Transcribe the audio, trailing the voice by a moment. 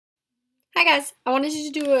Hi guys, I wanted to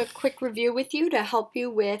do a quick review with you to help you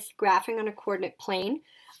with graphing on a coordinate plane.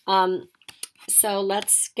 So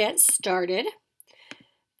let's get started.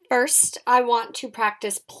 First, I want to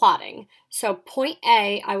practice plotting. So point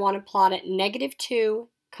A, I want to plot at -2,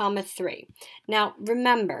 3. Now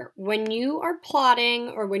remember, when you are plotting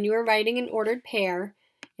or when you are writing an ordered pair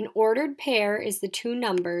is the two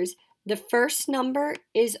numbers. The first number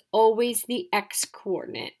is always the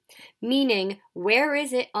x-coordinate, meaning where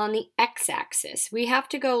is it on the x-axis? We have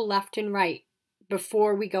to go left and right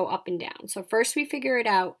before we go up and down. So first we figure it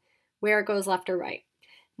out where it goes left or right.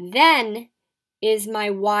 Then is my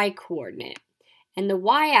y-coordinate, and the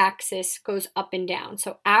y-axis goes up and down.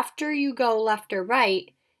 So after you go left or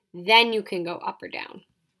right, then you can go up or down.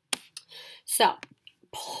 So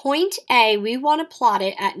point A, we want to plot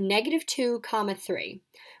it at -2, 3.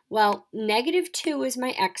 Well, -2 is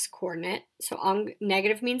my x-coordinate, so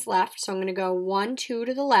negative means left, so I'm going to go 1, 2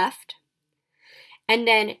 to the left. And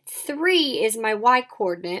then 3 is my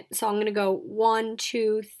y-coordinate, so I'm going to go 1,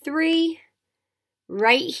 2, 3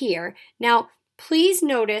 right here. Now, please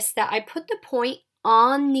notice that I put the point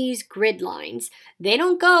on these grid lines. They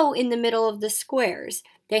don't go in the middle of the squares.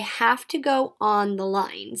 They have to go on the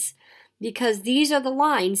lines because these are the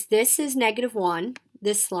lines. This is -1,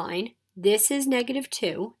 this line. This is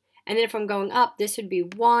 -2. And then if I'm going up, this would be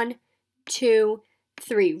 1, 2,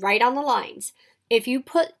 3, right on the lines. If you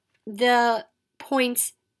put the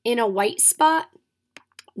points in a white spot,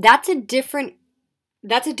 that's a different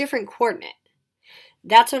coordinate.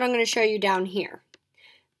 That's what I'm going to show you down here.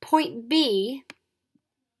 Point B,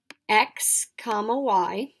 x,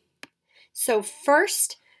 y. So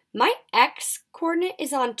first, my x-coordinate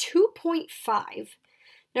is on 2.5.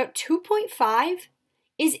 Now 2.5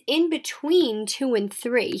 is in between 2 and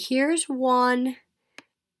 3. Here's 1,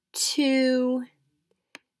 2,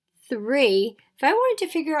 3. If I wanted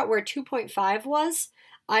to figure out where 2.5 was,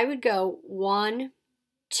 I would go 1,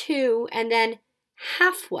 2, and then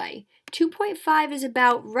halfway. 2.5 is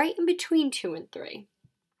about right in between 2 and 3.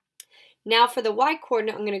 Now for the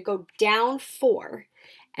y-coordinate, I'm going to go down 4.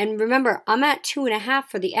 And remember, I'm at 2.5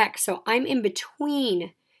 for the x, so I'm in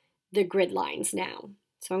between the grid lines now.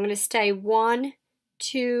 So I'm going to stay 1,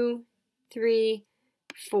 2, 3,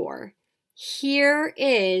 4. Here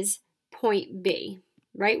is point B,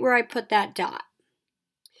 right where I put that dot.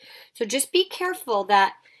 So just be careful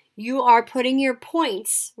that you are putting your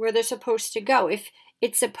points where they're supposed to go. If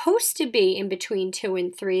it's supposed to be in between 2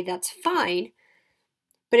 and 3, that's fine.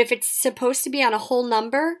 But if it's supposed to be on a whole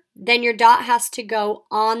number, then your dot has to go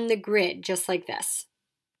on the grid, just like this.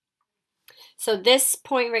 So this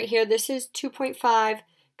point right here, this is 2.5,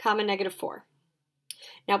 -4.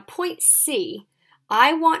 Now point C,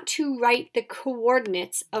 I want to write the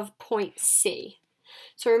coordinates of point C.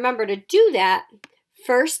 So remember, to do that,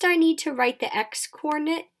 first I need to write the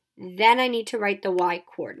x-coordinate, then I need to write the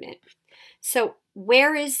y-coordinate. So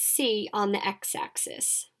where is C on the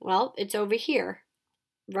x-axis? Well, it's over here,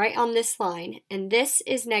 right on this line, and this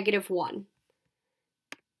is -1.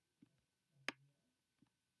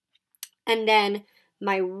 And then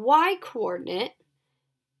my y-coordinate,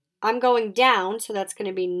 I'm going down, so that's going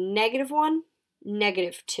to be -1,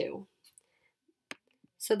 -2.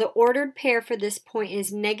 So the ordered pair for this point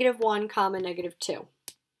is -1, -2.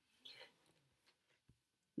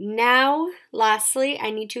 Now, lastly,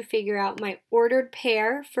 I need to figure out my ordered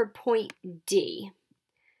pair for point D.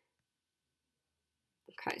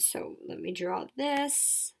 Okay, so let me draw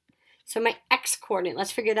this. So my x-coordinate,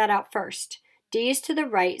 let's figure that out first. D is to the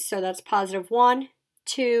right, so that's +1,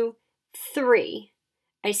 2, 3.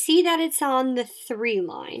 I see that it's on the 3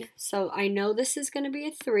 line, so I know this is going to be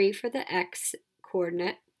a 3 for the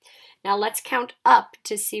x-coordinate. Now let's count up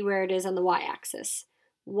to see where it is on the y-axis.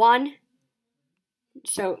 1,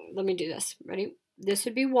 so let me do this. Ready? This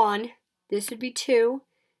would be 1, this would be 2,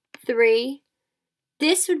 3,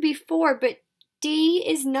 this would be 4, but D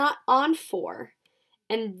is not on 4.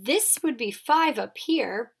 And this would be 5 up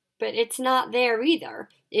here, but it's not there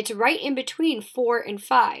either. It's right in between 4 and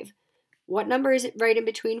 5. What number is it right in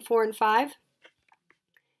between 4 and 5?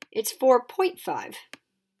 It's 4.5.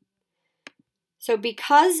 So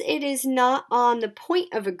because it is not on the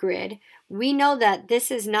point of a grid, we know that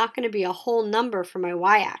this is not going to be a whole number for my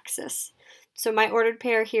y-axis. So my ordered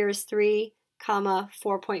pair here is 3,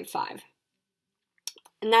 4.5.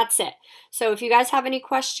 And that's it. So if you guys have any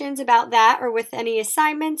questions about that or with any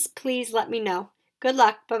assignments, please let me know. Good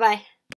luck. Bye-bye.